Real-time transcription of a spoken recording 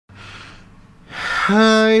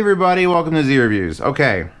Hi everybody, welcome to Z Reviews.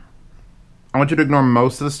 Okay, I want you to ignore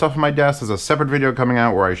most of the stuff on my desk. There's a separate video coming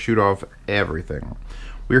out where I shoot off everything.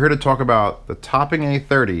 We're here to talk about the Topping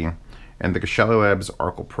A30 and the ARCHEL Labs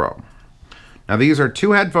ARCHEL Pro. Now these are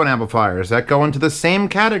two headphone amplifiers that go into the same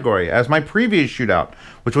category as my previous shootout,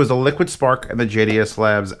 which was the Liquid Spark and the JDS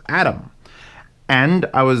Labs Atom. And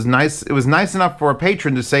it was nice enough for a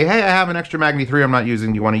patron to say, hey, I have an extra Magni 3 I'm not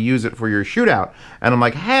using. Do you want to use it for your shootout? And I'm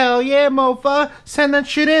like, hell yeah, mofa, send that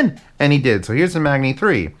shit in. And he did. So here's the Magni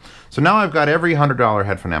 3. So now I've got every $100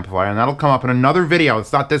 headphone amplifier, and that'll come up in another video.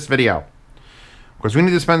 It's not this video. Because we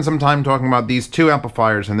need to spend some time talking about these two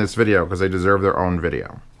amplifiers in this video because they deserve their own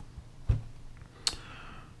video.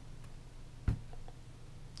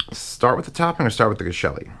 Start with the Topping or start with the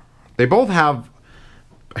ARCHEL? They both have,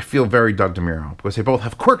 I feel very Doug DeMuro, because they both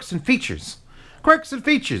have quirks and features. Quirks and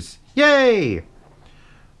features! Yay!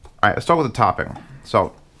 Alright, let's start with the Topping.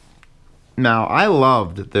 So, now I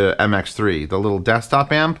loved the MX3, the little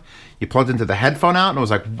desktop amp. You plugged into the headphone out and it was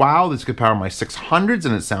like, wow, this could power my 600s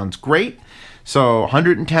and it sounds great. So,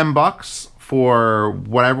 110 bucks for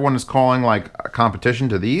what everyone is calling like a competition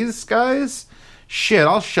to these guys? Shit,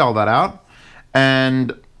 I'll shell that out.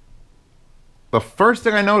 And the first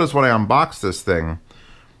thing I noticed when I unboxed this thing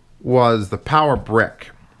was the power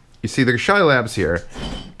brick. You see the ARCHEL Labs here.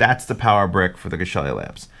 That's the power brick for the ARCHEL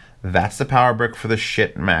Labs. That's the power brick for the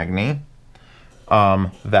shit Magni.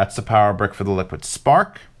 That's the power brick for the Liquid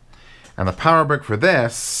Spark. And the power brick for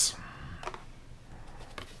this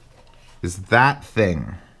is that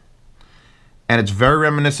thing. And it's very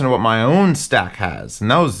reminiscent of what my own stack has.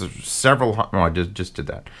 And those are several, no, I just did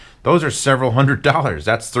that. Those are several $100s.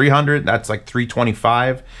 That's 300, that's like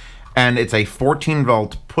 325. And it's a 14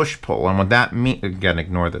 volt push pull. And what that means, again,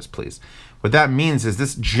 ignore this please. What that means is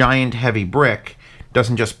this giant heavy brick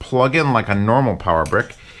doesn't just plug in like a normal power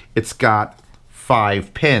brick. It's got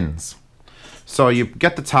 5 pins. So you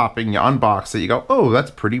get the Topping, you unbox it, you go, oh,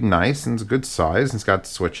 that's pretty nice and it's a good size. And it's got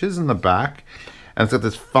switches in the back. And it's got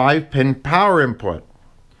this 5-pin power input.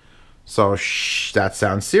 So that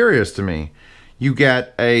sounds serious to me. You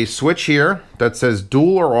get a switch here that says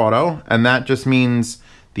dual or auto, and that just means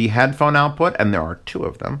the headphone output, and there are 2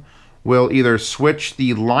 of them, will either switch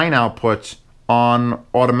the line output on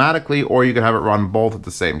automatically, or you can have it run both at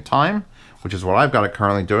the same time, which is what I've got it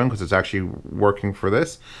currently doing because it's actually working for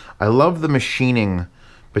this. I love the machining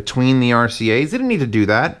between the RCAs. They didn't need to do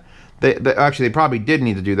that. Actually, they probably did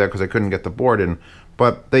need to do that because I couldn't get the board in.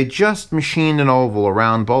 But they just machined an oval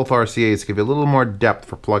around both RCAs to give you a little more depth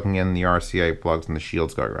for plugging in the RCA plugs and the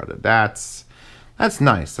shields going around it. That's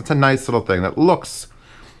nice. That's a nice little thing. It looks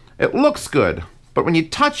good. But when you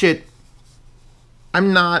touch it,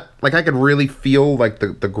 I'm not, like I could really feel like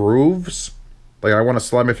the grooves. Like I want to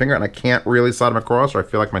slide my finger and I can't really slide them across or I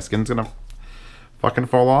feel like my skin's going to fucking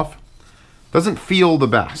fall off. Doesn't feel the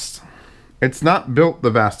best. It's not built the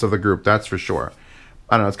best of the group, that's for sure.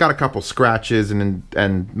 I don't know, it's got a couple scratches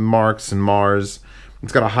and marks and Mars.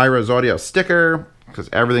 It's got a high-res audio sticker, because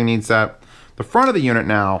everything needs that. The front of the unit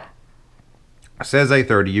now says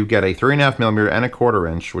A30. You get a 3.5mm and a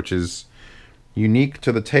 1/4 inch, which is unique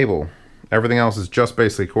to the table. Everything else is just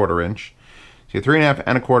basically 1/4 inch. So you 3.5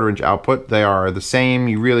 and a 1/4 inch output. They are the same.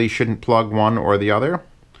 You really shouldn't plug one or the other.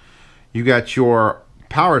 You got your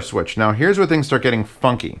power switch. Now here's where things start getting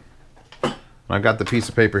funky. I've got the piece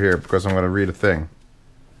of paper here because I'm going to read a thing.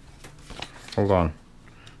 Hold on.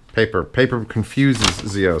 Paper confuses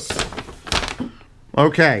Zeos.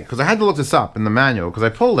 Okay, because I had to look this up in the manual because I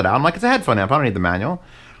pulled it out. I'm like, it's a headphone amp. I don't need the manual.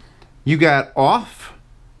 You got off,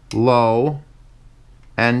 low,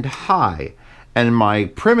 and high. And my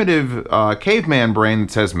primitive caveman brain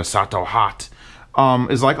that says Masato hot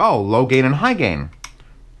is like, oh, low gain and high gain.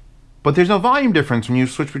 But there's no volume difference when you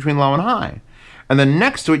switch between low and high. And then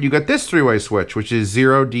next to it, you got this 3-way switch, which is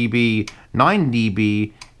 0 dB, 9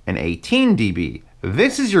 dB, and 18 dB.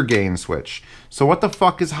 This is your gain switch. So what the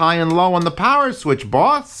fuck is high and low on the power switch,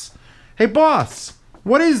 boss? Hey, boss,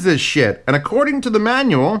 what is this shit? And according to the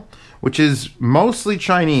manual, which is mostly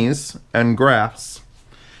Chinese and graphs,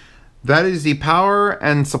 that is the power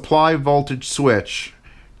and supply voltage switch.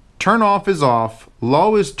 Turn off is off,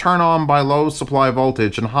 low is turn on by low supply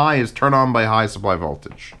voltage, and high is turn on by high supply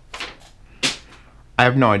voltage. I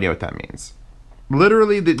have no idea what that means.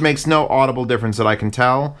 Literally, it makes no audible difference that I can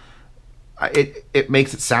tell. It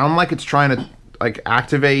makes it sound like it's trying to like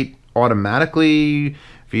activate automatically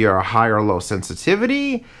via a high or low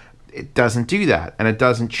sensitivity. It doesn't do that, and it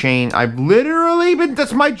doesn't change. I've literally been,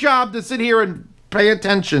 that's my job to sit here and pay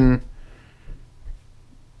attention.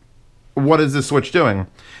 What is this switch doing?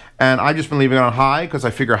 And I've just been leaving it on high because I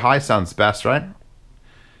figure high sounds best, right?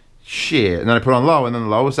 shit. And then I put on low, and then the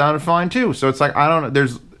low sounded fine too. So it's like, I don't know,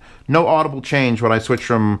 there's no audible change when I switch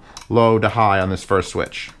from low to high on this first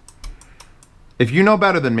switch. If you know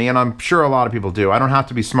better than me, and I'm sure a lot of people do, I don't have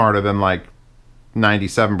to be smarter than like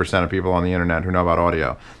 97% of people on the internet who know about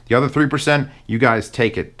audio. The other 3%, you guys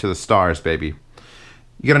take it to the stars, baby.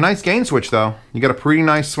 You get a nice gain switch, though. You get a pretty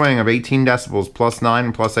nice swing of 18 decibels, +9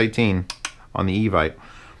 and +18 on the Evite.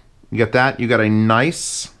 You get that. You got a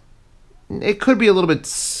nice... It could be a little bit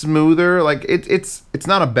smoother. Like, it's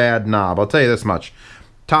not a bad knob. I'll tell you this much.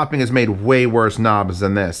 Topping has made way worse knobs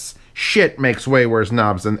than this. Shit makes way worse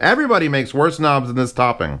knobs than... Everybody makes worse knobs than this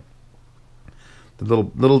Topping. The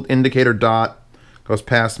little indicator dot goes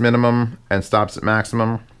past minimum and stops at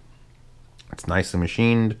maximum. It's nicely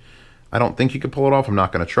machined. I don't think you could pull it off. I'm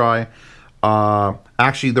not going to try.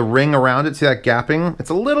 Actually, the ring around it, see that gapping? It's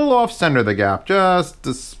a little off-center, the gap. Just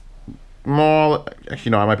a small...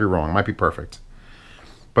 Actually, no, I might be wrong. It might be perfect.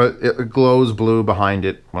 But it glows blue behind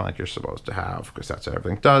it, like you're supposed to have, because that's what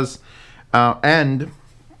everything does. And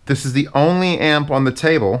this is the only amp on the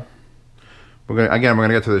table. We're gonna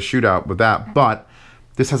get to the shootout with that, but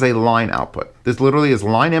this has a line output. This literally is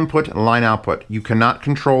line input and line output. You cannot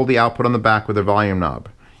control the output on the back with a volume knob.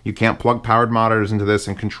 You can't plug powered monitors into this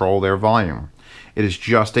and control their volume. It is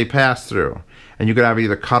just a pass-through. And you could have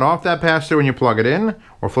either cut off that pass-through when you plug it in,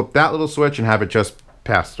 or flip that little switch and have it just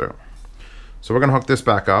pass through. So we're gonna hook this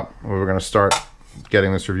back up. We're gonna start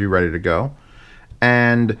getting this review ready to go.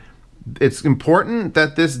 And it's important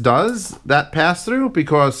that this does that pass-through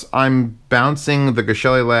because I'm bouncing the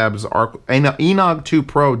Geshelli Labs Enog 2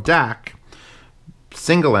 Pro DAC,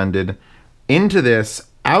 single-ended, into this,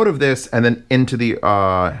 out of this, and then into the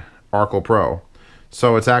ARCHEL Pro.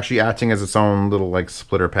 So it's actually acting as its own little like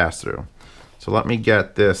splitter pass-through. So let me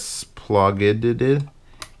get this plugged in.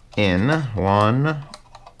 1,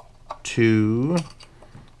 2,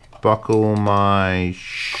 buckle my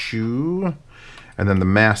shoe, and then the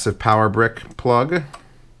massive power brick plug.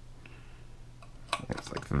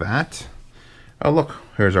 It's like that. Oh look,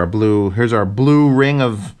 here's our blue ring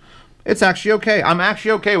of... It's actually okay. I'm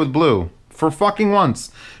actually okay with blue. For fucking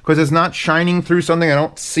once, because it's not shining through something. I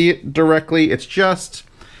don't see it directly. It's just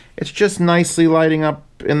nicely lighting up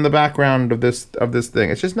in the background of this thing.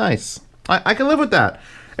 It's just nice. I can live with that.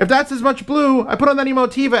 If that's as much blue, I put on that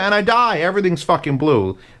Emotiva and I die. Everything's fucking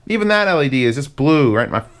blue. Even that LED is just blue right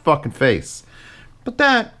in my fucking face. But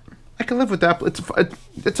that, I can live with that.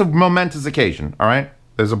 It's a momentous occasion. All right.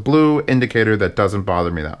 There's a blue indicator that doesn't bother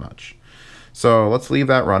me that much. So let's leave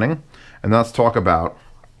that running, and let's talk about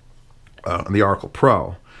the ARCHEL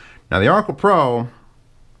Pro. Now the ARCHEL Pro,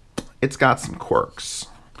 it's got some quirks.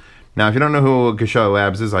 Now if you don't know who Geshelli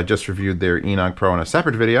Labs is, I just reviewed their Enog Pro in a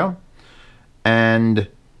separate video. And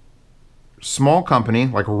small company,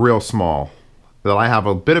 like real small, that I have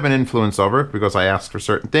a bit of an influence over because I ask for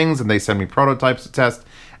certain things and they send me prototypes to test,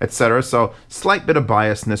 etc. So slight bit of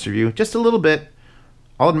bias in this review, just a little bit.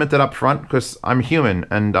 I'll admit that up front because I'm human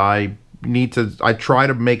and I try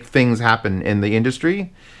to make things happen in the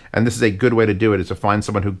industry. And this is a good way to do it, is to find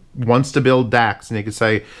someone who wants to build DACs. And they could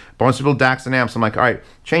say, wants to build DACs and amps. I'm like, all right,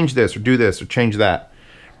 change this or do this or change that.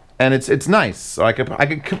 And it's nice. So I could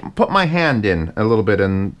put my hand in a little bit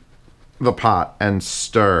in the pot and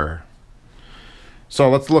stir. So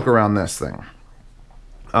let's look around this thing.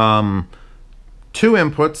 2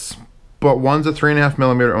 inputs, but one's a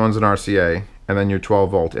 3.5mm and one's an RCA, and then your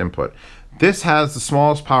 12-volt input. This has the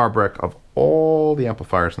smallest power brick of all the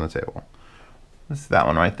amplifiers on the table. This is that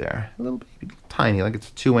one right there. A little baby, tiny, like it's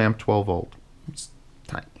a 2 amp, 12 volt. It's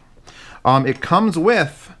tiny. It comes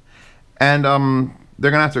with, and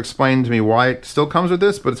they're gonna have to explain to me why it still comes with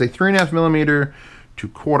this, but it's a 3.5mm to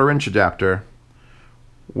 1/4 inch adapter,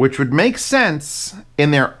 which would make sense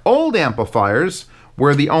in their old amplifiers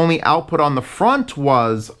where the only output on the front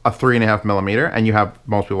was a 3.5mm, and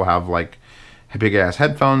most people have like big ass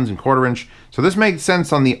headphones and 1/4 inch. So this makes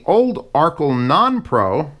sense on the old ARCHEL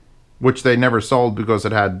non-Pro, which they never sold because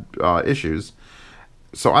it had issues.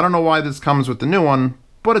 So I don't know why this comes with the new one,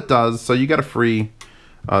 but it does. So you get a free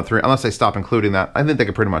 3, unless they stop including that. I think they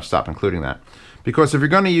could pretty much stop including that. Because if you're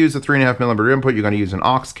going to use a 3.5mm input, you're going to use an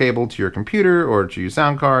aux cable to your computer or to your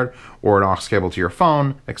sound card, or an aux cable to your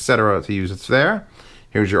phone, etc. to use it there.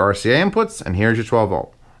 Here's your RCA inputs, and here's your 12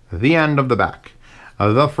 volt. The end of the back.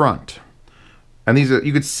 The front. And these are,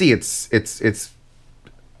 you could see it's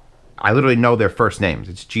I literally know their first names.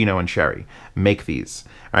 It's Gino and Sherry. Make these,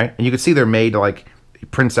 right? And you can see they're made like, he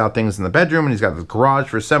prints out things in the bedroom and he's got this garage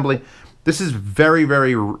for assembly. This is very,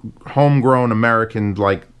 very homegrown American,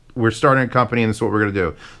 like, we're starting a company and this is what we're gonna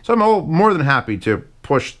do. So I'm more than happy to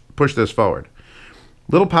push this forward.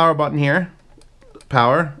 Little power button here.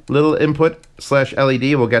 power. Little input slash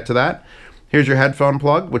LED, we'll get to that. Here's your headphone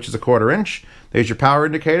plug, which is a 1/4 inch. There's your power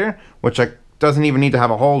indicator, which doesn't even need to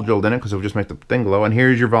have a hole drilled in it because it will just make the thing glow. And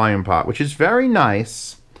here's your volume pot, which is very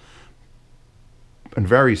nice and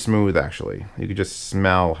very smooth, actually. You can just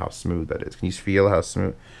smell how smooth that is. Can you feel how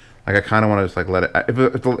smooth? Like, I kind of want to just like let it, if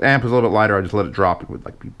the amp is a little bit lighter, I just let it drop. It would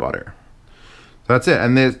like be butter. So that's it.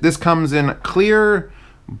 And this comes in clear,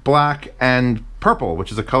 black, and purple,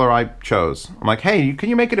 which is a color I chose. I'm like, hey, can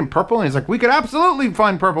you make it in purple? And he's like, we could absolutely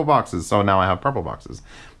find purple boxes. So now I have purple boxes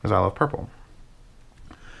because I love purple.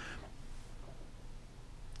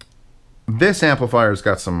 This amplifier's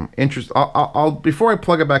got some interest. Before I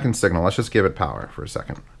plug it back in signal, let's just give it power for a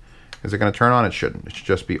second. Is it going to turn on? It shouldn't. It should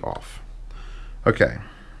just be off. Okay.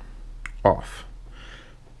 Off.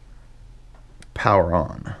 Power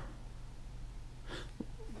on.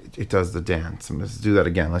 It does the dance. Let's do that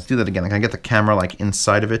again. Let's do that again. Can I get the camera like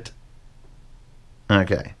inside of it?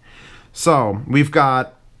 Okay. So we've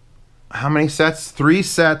got how many sets? 3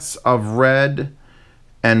 sets of red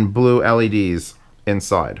and blue LEDs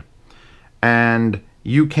inside. And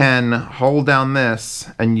you can hold down this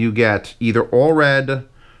and you get either all red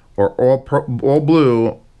or all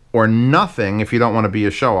blue or nothing if you don't want to be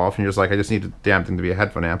a show off and you're just like, I just need the damn thing to be a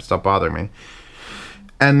headphone amp. Stop bothering me.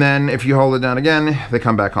 And then if you hold it down again, they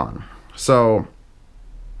come back on. So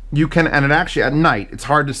you can, and it actually at night, it's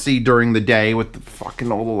hard to see during the day with the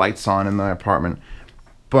fucking all the lights on in the apartment.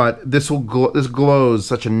 But this glows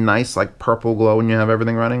such a nice like purple glow when you have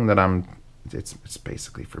everything running that it's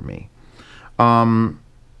basically for me.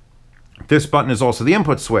 This button is also the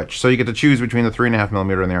input switch, so you get to choose between the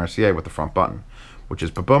 3.5mm and the RCA with the front button, which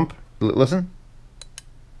is ba-bump. Listen.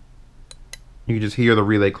 You can just hear the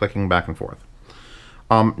relay clicking back and forth.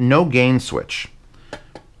 No gain switch.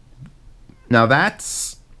 Now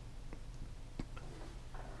that's...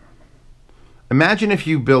 Imagine if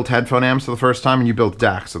you built headphone amps for the first time and you built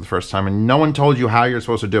DACs for the first time and no one told you how you're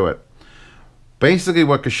supposed to do it. Basically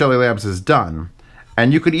what ARCHEL Labs has done,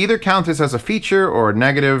 and you could either count this as a feature or a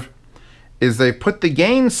negative, is they put the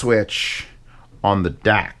gain switch on the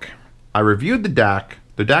DAC. I reviewed the DAC.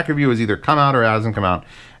 The DAC review has either come out or hasn't come out.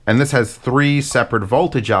 And this has 3 separate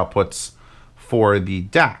voltage outputs for the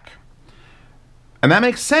DAC. And that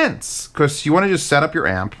makes sense, because you want to just set up your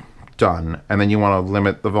amp, done, and then you want to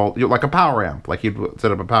limit the voltage, like a power amp. Like you'd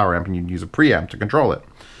set up a power amp and you'd use a preamp to control it.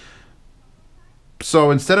 So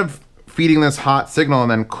instead of feeding this hot signal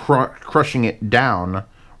and then crushing it down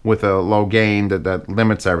with a low gain that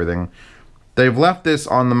limits everything, they've left this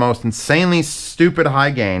on the most insanely stupid high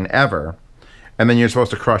gain ever, and then you're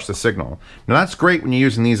supposed to crush the signal. Now that's great when you're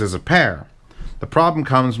using these as a pair. The problem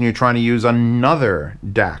comes when you're trying to use another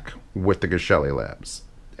DAC with the ARCHEL Labs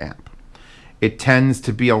amp. It tends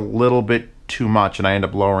to be a little bit too much, and I end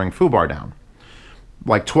up lowering foobar down.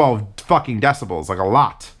 Like 12 fucking decibels, like a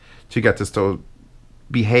lot, to get this to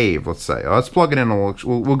behave, let's say. Let's plug it in and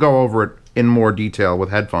we'll go over it in more detail with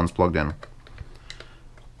headphones plugged in.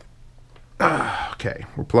 Okay,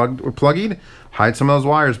 we're plugged. Hide some of those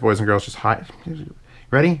wires, boys and girls. Just hide.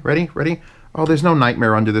 Ready? Ready? Ready? Oh, there's no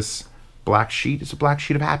nightmare under this black sheet. It's a black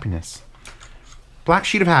sheet of happiness. Black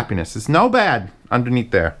sheet of happiness. It's no bad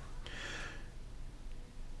underneath there.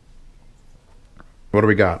 What do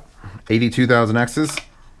we got? 82,000 X's.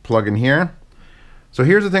 Plug in here. So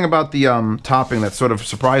here's the thing about the topping that sort of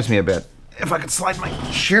surprised me a bit. If I could slide my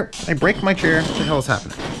chair. I break my chair. What the hell is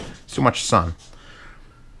happening? It's too much sun.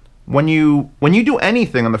 When you do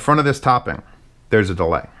anything on the front of this topping, there's a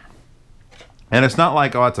delay. And it's not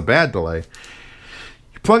like, oh, it's a bad delay.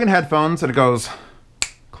 You plug in headphones and it goes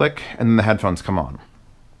click and then the headphones come on.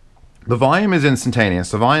 The volume is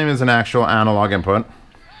instantaneous. The volume is an actual analog input.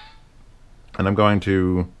 And I'm going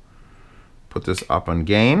to put this up on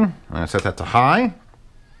gain. And I set that to high.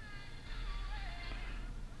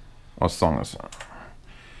 What song is that?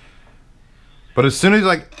 But as soon as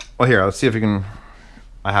well, here, let's see if you can.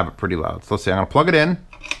 I have it pretty loud. So let's see, I'm gonna plug it in.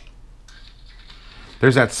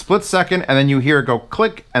 There's that split second, and then you hear it go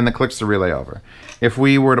click, and then clicks the relay over. If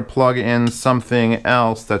we were to plug in something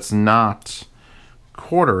else that's not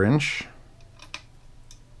 1/4 inch,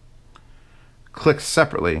 clicks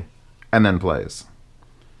separately, and then plays.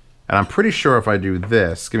 And I'm pretty sure if I do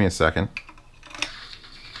this, give me a second.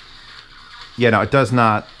 Yeah, no, it does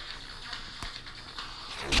not.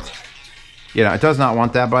 Yeah, no, it does not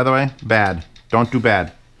want that, by the way. Bad. Don't do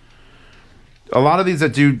bad. A lot of these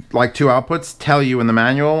that do like 2 outputs tell you in the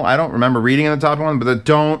manual, I don't remember reading in the top one, but they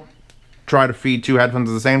don't try to feed 2 headphones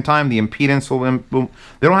at the same time. The impedance will,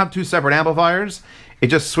 they don't have 2 separate amplifiers. It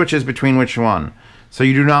just switches between which one. So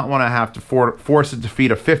you do not want to have to force it to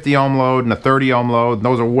feed a 50 ohm load and a 30 ohm load.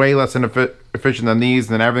 Those are way less efficient than these,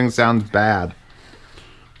 then everything sounds bad.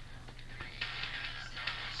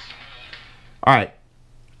 All right.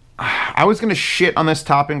 I was going to shit on this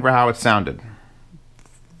topping for how it sounded,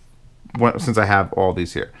 since I have all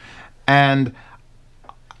these here. And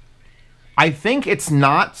I think it's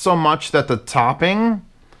not so much that the topping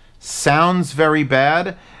sounds very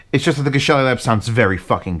bad. It's just that the Geshelli Lab sounds very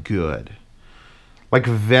fucking good. Like,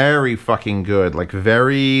 very fucking good. Like,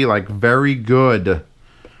 very good.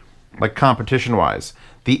 Like, competition-wise.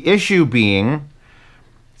 The issue being,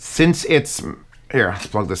 since it's... Here, let's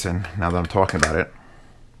plug this in now that I'm talking about it.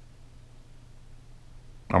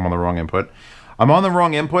 I'm on the wrong input. I'm on the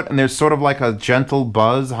wrong input, and there's sort of like a gentle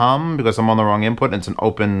buzz hum because I'm on the wrong input, and it's an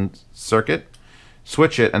open circuit.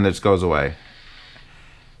 Switch it, and this goes away.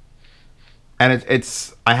 And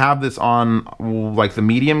it's... I have this on, like, the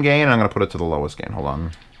medium gain, and I'm going to put it to the lowest gain. Hold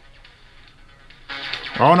on.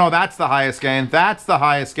 Oh, no, that's the highest gain. That's the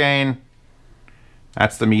highest gain.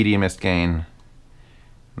 That's the mediumest gain.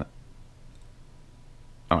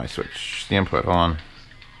 Oh, I switched the input. Hold on.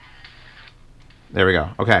 There we go.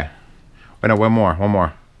 Okay. Wait, no, one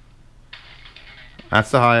more.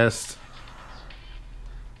 That's the highest.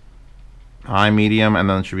 High, medium, and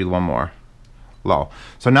then it should be one more. Low.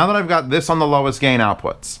 So now that I've got this on the lowest gain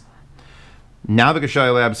outputs, now the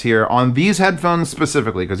Geshelli Lab's here on these headphones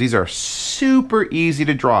specifically, because these are super easy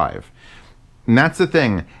to drive. And that's the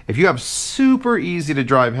thing. If you have super easy to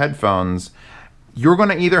drive headphones, you're going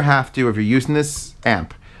to either have to, if you're using this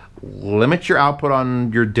amp, limit your output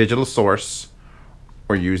on your digital source,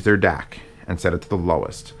 or use their DAC and set it to the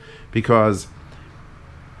lowest, because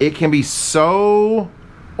it can be so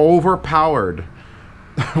overpowered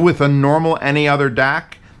with a normal any other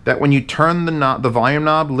DAC that when you turn the volume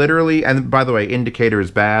knob, literally, and by the way, indicator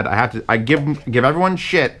is bad. I give everyone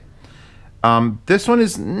shit. This one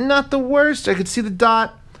is not the worst. I could see the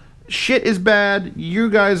dot. Shit is bad. You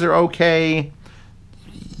guys are okay.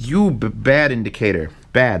 You bad indicator.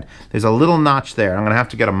 Bad. There's a little notch there. I'm gonna have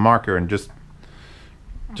to get a marker and just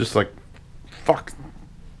like, fuck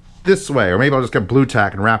this way, or maybe I'll just get blue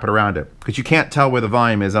tack and wrap it around it, because you can't tell where the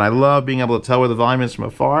volume is, and I love being able to tell where the volume is from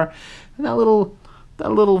afar. And that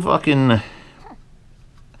little fucking, I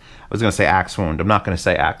was gonna say axe wound. I'm not gonna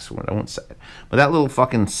say axe wound. I won't say it. But that little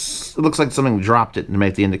fucking, it looks like something dropped it to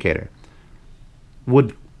make the indicator.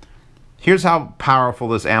 Here's how powerful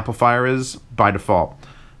this amplifier is by default.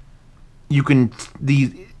 You can,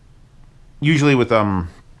 usually with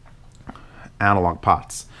analog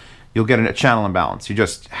pots, you'll get a channel imbalance. You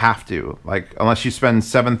just have to, like, unless you spend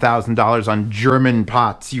 $7,000 on German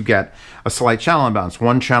pots, you get a slight channel imbalance.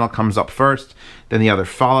 One channel comes up first, then the other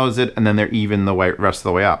follows it, and then they're even the rest of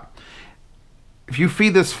the way up. If you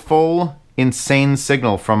feed this full insane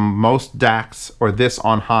signal from most DACs or this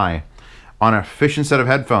on high on an efficient set of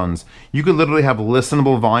headphones, you could literally have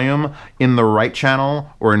listenable volume in the right channel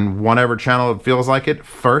or in whatever channel it feels like it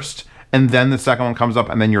first, and then the second one comes up,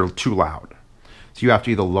 and then you're too loud. So you have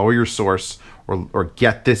to either lower your source or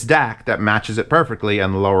get this DAC that matches it perfectly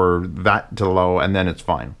and lower that to low, and then it's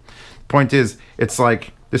fine. The point is, it's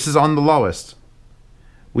like, this is on the lowest.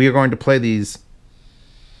 We are going to play these.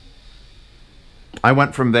 I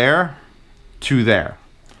went from there to there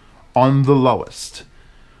on the lowest.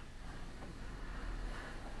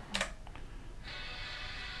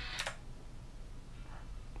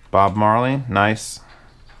 Bob Marley, nice.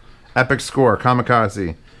 Epic score,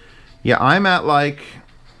 Kamikaze. Yeah, I'm at like,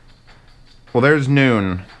 well, there's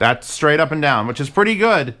noon. That's straight up and down, which is pretty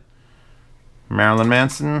good. Marilyn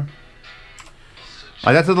Manson.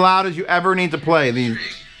 Like, that's as loud as you ever need to play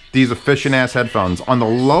these efficient-ass headphones. On the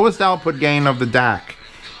lowest output gain of the DAC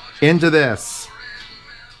into this.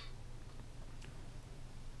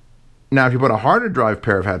 Now, if you put a harder drive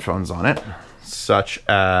pair of headphones on it, such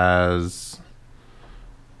as...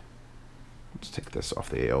 Let's take this off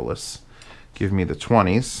the Aeolus. Give me the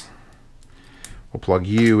 20s. We'll plug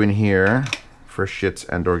you in here for shits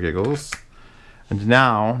and or giggles. And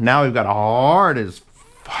now we've got a hard as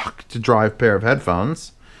fuck to drive pair of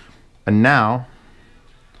headphones. And now,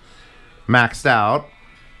 maxed out.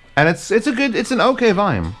 And it's an okay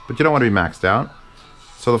volume, but you don't want to be maxed out.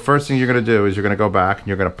 So the first thing you're going to do is you're going to go back and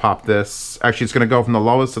you're going to pop this. Actually, it's going to go from the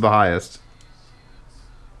lowest to the highest.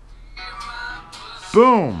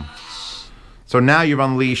 Boom! So now you've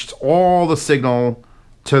unleashed all the signal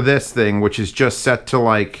to this thing, which is just set to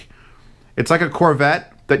like, it's like a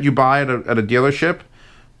Corvette that you buy at a dealership,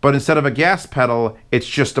 but instead of a gas pedal, it's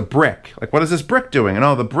just a brick. Like, what is this brick doing? And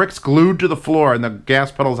oh, the brick's glued to the floor and the gas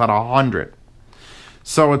pedal's at 100.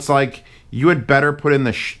 So it's like, you had better put in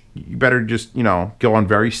you better just, you know, go on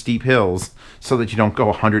very steep hills so that you don't go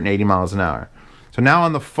 180 miles an hour. So now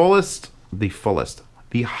on the fullest the fullest.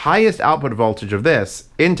 The highest output voltage of this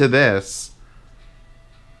into this.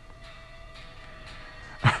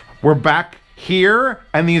 We're back here,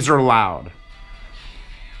 and these are loud.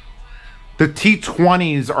 The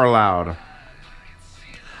T20s are loud.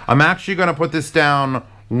 I'm actually going to put this down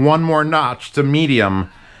one more notch to medium,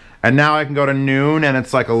 and now I can go to noon, and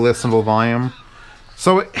it's like a listenable volume.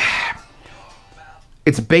 So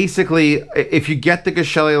it's basically, if you get the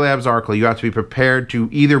Geshelli Labs ARCHEL, you have to be prepared to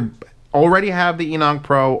either already have the Enoch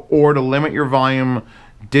Pro or to limit your volume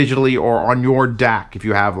digitally or on your DAC if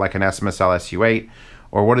you have like an SMSL SU8,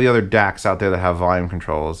 or what are the other DACs out there that have volume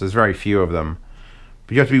controls? There's very few of them.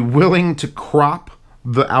 But you have to be willing to crop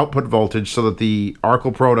the output voltage so that the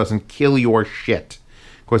ARCHEL Pro doesn't kill your shit.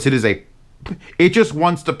 Because it just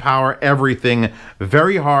wants to power everything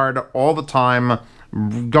very hard all the time.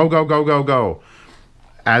 Go, go, go, go, go.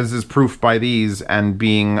 As is proof by these and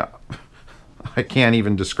being... I can't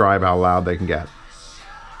even describe how loud they can get.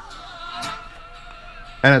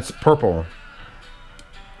 And it's purple.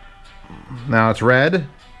 Now it's red.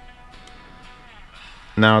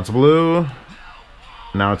 Now it's blue.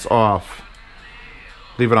 Now it's off.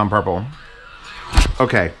 Leave it on purple.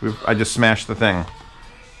 Okay, I just smashed the thing.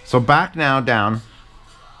 So back now down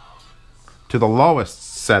to the lowest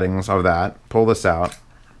settings of that. Pull this out.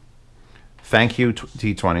 Thank you,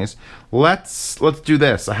 T20s. Let's do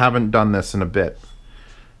this. I haven't done this in a bit.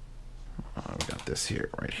 Oh, we got this here,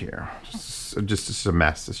 right here. Just a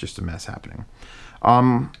mess. It's just a mess happening.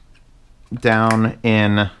 Down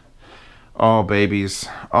in, oh babies,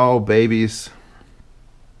 oh babies.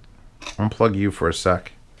 Unplug you for a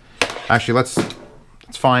sec. Actually, it's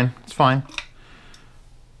fine. It's fine.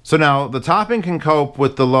 So now the topping can cope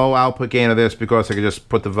with the low output gain of this because I can just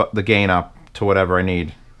put the gain up to whatever I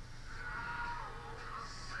need.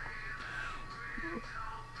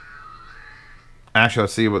 Actually,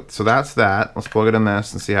 let's see what... So that's that. Let's plug it in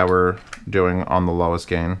this and see how we're doing on the lowest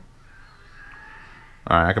gain.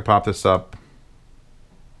 Alright, I can pop this up.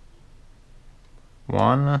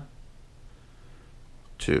 1,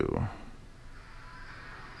 2.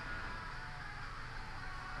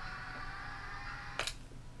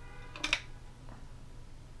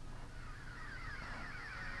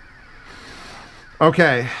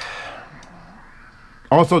 Okay.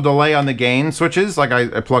 Also, delay on the gain switches. Like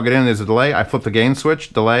I plug it in, there's a delay. I flip the gain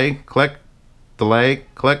switch, delay, click, delay,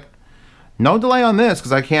 click. No delay on this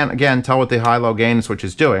because I can't, again, tell what the high-low gain switch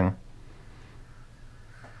is doing.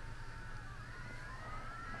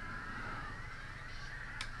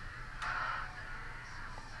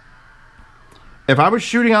 If I was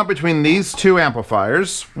shooting out between these two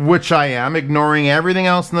amplifiers, which I am, ignoring everything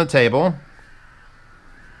else on the table...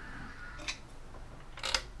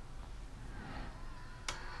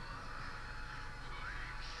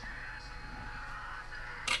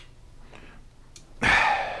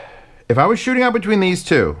 If I was shooting out between these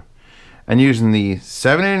two and using the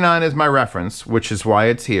 789 as my reference, which is why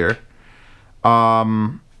it's here,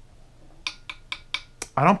 I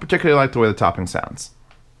don't particularly like the way the topping sounds.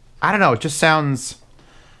 I don't know, it just sounds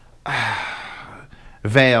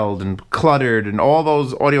veiled and cluttered and all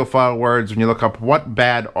those audiophile words when you look up what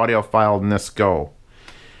bad audiophileness go.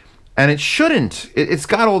 And it shouldn't. It's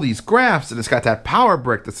got all these graphs and it's got that power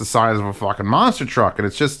brick that's the size of a fucking monster truck, and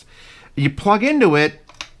it's just, you plug into it,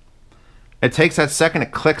 it takes that second,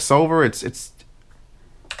 it clicks over. Let's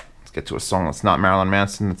get to a song that's not Marilyn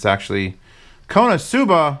Manson. It's actually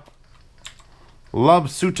Konosuba Love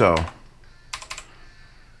Suto.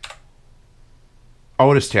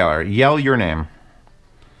 Otis Taylor, Yell Your Name.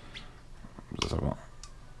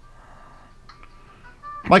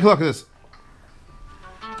 Like, look at this.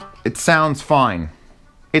 It sounds fine.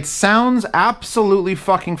 It sounds absolutely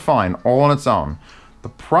fucking fine, all on its own. The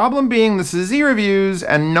problem being, this is Z-Reviews,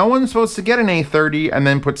 and no one's supposed to get an A30 and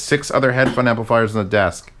then put 6 other headphone amplifiers on the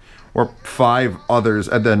desk. Or 5 others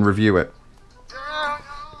and then review it.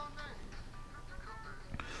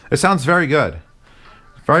 It sounds very good.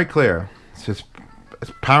 Very clear. It's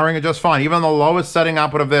powering it just fine. Even on the lowest setting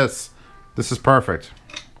output of this is perfect.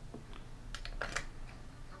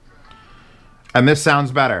 And this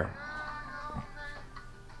sounds better.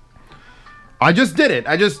 I just did it.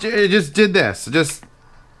 I just did this. This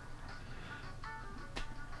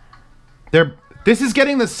is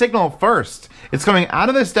getting the signal first. It's coming out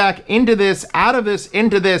of this DAC into this, out of this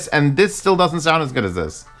into this, and this still doesn't sound as good as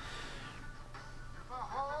this.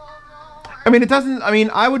 I mean, it doesn't. I mean,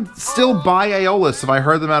 I would still buy Aeolus if I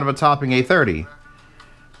heard them out of a topping A30.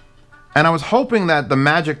 And I was hoping that the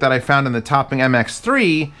magic that I found in the topping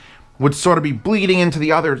MX3 would sort of be bleeding into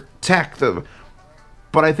the other tech.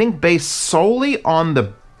 But I think based solely on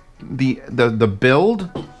the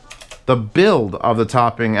build the build of the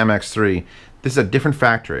Topping MX3. This is a different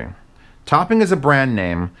factory. Topping is a brand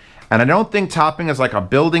name, and I don't think Topping is like a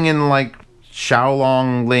building in like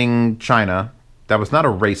Shaolongling, China. That was not a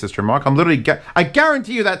racist remark. I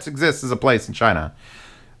guarantee you that exists as a place in China.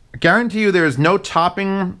 I guarantee you there is no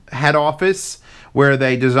Topping head office where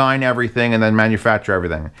they design everything and then manufacture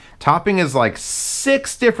everything. Topping is like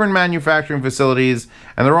 6 different manufacturing facilities,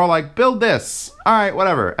 and they're all like, build this. All right,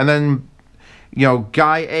 whatever. And then, you know,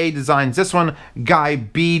 guy A designs this one. Guy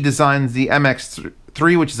B designs the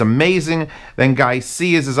MX3, which is amazing. Then guy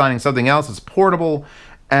C is designing something else. It's portable.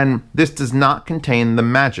 And this does not contain the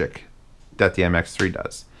magic that the MX3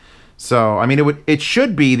 does. So, I mean, it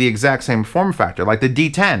should be the exact same form factor, like the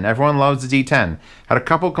D10. Everyone loves the D10. Had a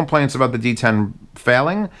couple complaints about the D10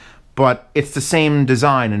 failing, but it's the same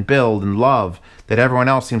design and build and love that everyone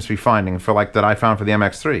else seems to be finding for, like, that I found for the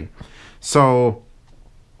MX3. So,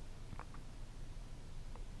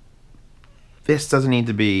 this doesn't need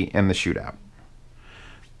to be in the shootout.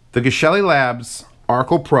 The Geshelli Labs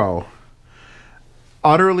ARCHEL Pro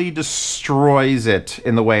utterly destroys it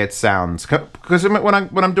in the way it sounds. Because when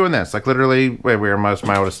I'm doing this, like literally, where was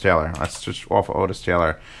my Otis Taylor? That's just off of Otis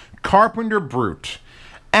Taylor. Carpenter Brute,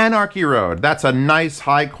 Anarchy Road. That's a nice,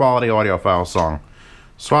 high-quality audiophile song.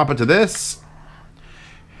 Swap it to this.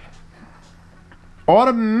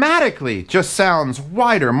 Automatically just sounds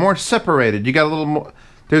wider, more separated. You got a little more...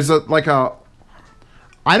 There's like a...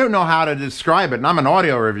 I don't know how to describe it, and I'm an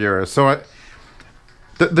audio reviewer, so...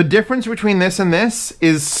 The difference between this and this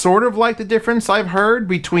is sort of like the difference I've heard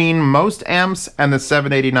between most amps and the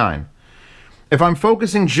 789. If I'm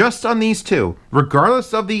focusing just on these two,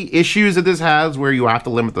 regardless of the issues that this has where you have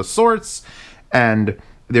to limit the source and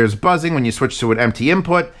there's buzzing when you switch to an empty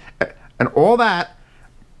input and all that,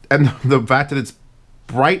 and the fact that it's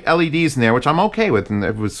bright LEDs in there, which I'm okay with, and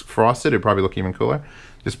if it was frosted, it'd probably look even cooler.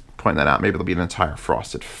 Just pointing that out. Maybe it'll be an entire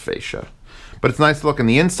frosted fascia. But it's nice to look on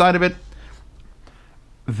the inside of it.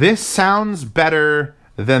 This sounds better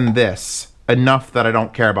than this, enough that I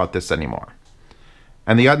don't care about this anymore.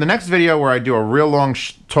 And the next video where I do a real long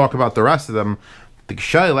talk about the rest of them, the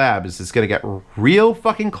Geshelli Labs is going to get real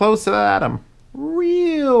fucking close to that atom.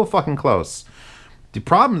 Real fucking close. The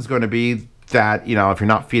problem is going to be that, you know, if you're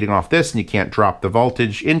not feeding off this and you can't drop the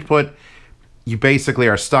voltage input, you basically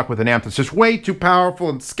are stuck with an amp that's just way too powerful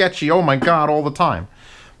and sketchy, oh my god, all the time.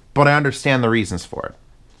 But I understand the reasons for it.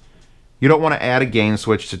 You don't want to add a gain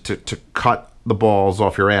switch to cut the balls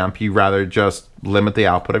off your amp. You rather just limit the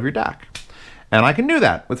output of your DAC. And I can do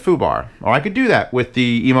that with FooBar. Or I could do that with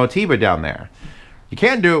the Emotiva down there. You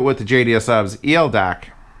can't do it with the JDS Subs EL DAC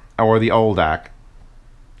or the old DAC.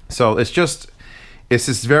 So it's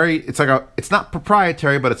not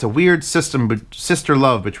proprietary, but it's a weird sister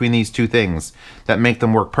love between these two things that make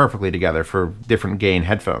them work perfectly together for different gain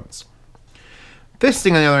headphones. This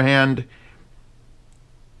thing, on the other hand,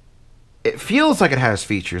 it feels like it has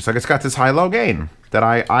features. Like it's got this high-low gain that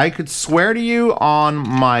I could swear to you on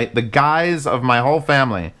the guys of my whole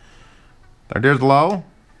family. There's low.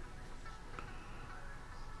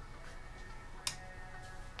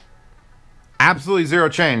 Absolutely zero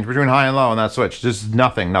change between high and low on that switch. Just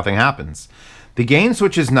nothing happens. The gain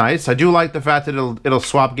switch is nice. I do like the fact that it'll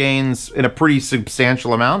swap gains in a pretty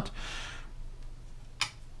substantial amount.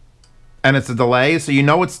 And it's a delay, so you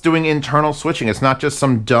know it's doing internal switching. It's not just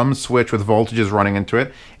some dumb switch with voltages running into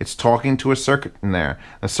it. It's talking to a circuit in there.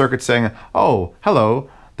 The circuit's saying, oh,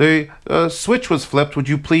 hello, the switch was flipped. Would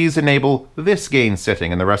you please enable this gain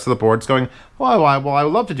setting? And the rest of the board's going, well, I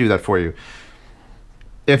would love to do that for you.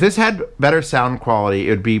 If this had better sound quality,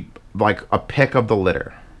 it would be like a pick of the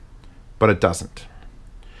litter. But it doesn't.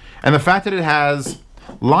 And the fact that it has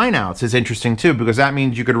line outs is interesting too, because that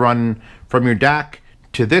means you could run from your DAC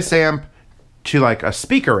to this amp to like a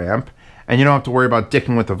speaker amp, and you don't have to worry about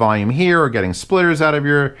dicking with the volume here or getting splitters out of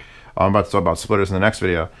your... I'm about to talk about splitters in the next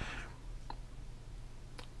video.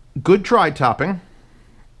 Good dry topping.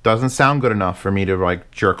 Doesn't sound good enough for me to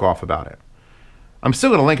like jerk off about it. I'm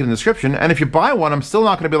still going to link it in the description, and if you buy one, I'm still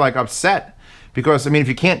not going to be like upset, because I mean, if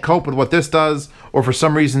you can't cope with what this does, or for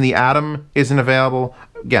some reason the Atom isn't available,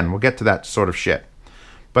 again, we'll get to that sort of shit.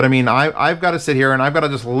 But I mean, I've got to sit here and I've got to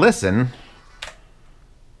just listen.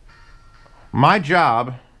 My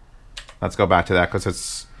job, let's go back to that because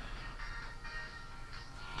it's...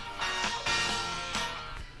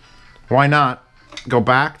 Why not go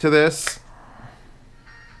back to this?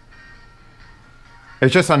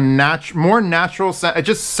 It's just a more natural sound. It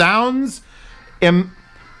just sounds...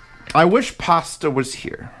 I wish Pasta was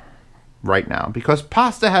here right now, because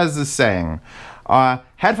Pasta has this saying,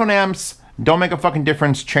 headphone amps don't make a fucking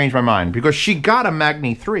difference, change my mind, because she got a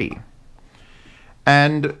Magni 3.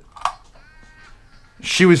 And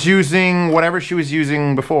she was using whatever she was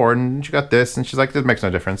using before, and she got this, and she's like, this makes no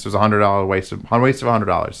difference. It was $100 waste of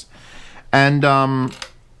 $100. And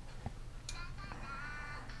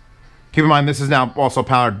keep in mind, this is now also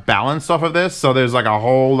powered balanced off of this, so there's like a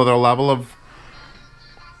whole other level of...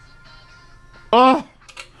 Oh!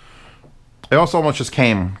 It also almost just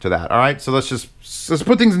came to that, all right? So let's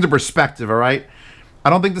put things into perspective, all right? I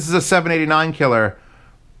don't think this is a 789 killer,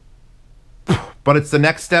 but it's the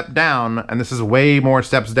next step down, and this is way more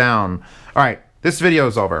steps down. All right, this video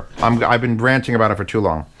is over. I've been ranting about it for too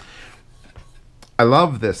long. I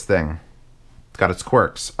love this thing. It's got its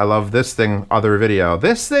quirks. I love this thing, other video.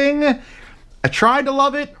 This thing, I tried to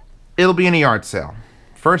love it. It'll be in a yard sale.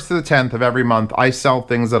 1st to the 10th of every month, I sell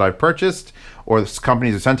things that I've purchased or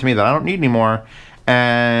companies have sent to me that I don't need anymore,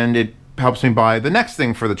 and it helps me buy the next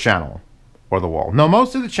thing for the channel or the wall. No,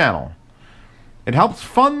 most of the channel. It helps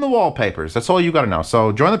fund the wallpapers. That's all you got to know.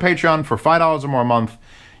 So join the Patreon for $5 or more a month.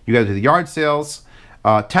 You got to do the yard sales.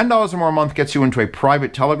 $10 or more a month gets you into a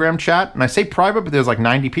private Telegram chat. And I say private, but there's like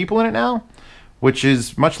 90 people in it now, which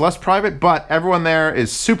is much less private. But everyone there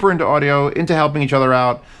is super into audio, into helping each other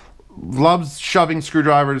out, loves shoving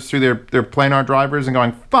screwdrivers through their planar drivers and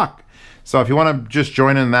going, fuck. So if you want to just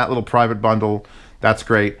join in that little private bundle, that's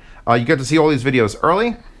great. You get to see all these videos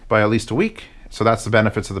early by at least a week. So that's the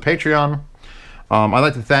benefits of the Patreon. I'd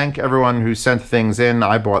like to thank everyone who sent things in.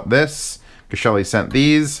 I bought this. Shelly sent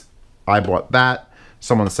these. I bought that.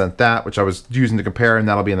 Someone sent that, which I was using to compare, and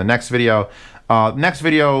that'll be in the next video. Next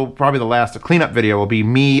video, probably the last cleanup video, will be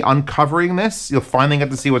me uncovering this. You'll finally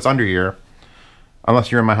get to see what's under here.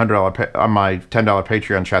 Unless you're in my my $10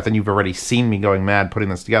 Patreon chat, then you've already seen me going mad putting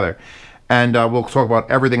this together. And we'll talk about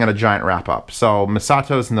everything in a giant wrap-up. So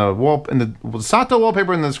Misato's in the Misato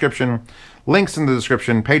wallpaper in the description. Links in the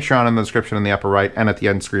description, Patreon in the description in the upper right, and at the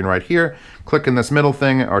end screen right here. Click in this middle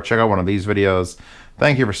thing or check out one of these videos.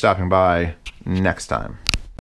 Thank you for stopping by. Next time.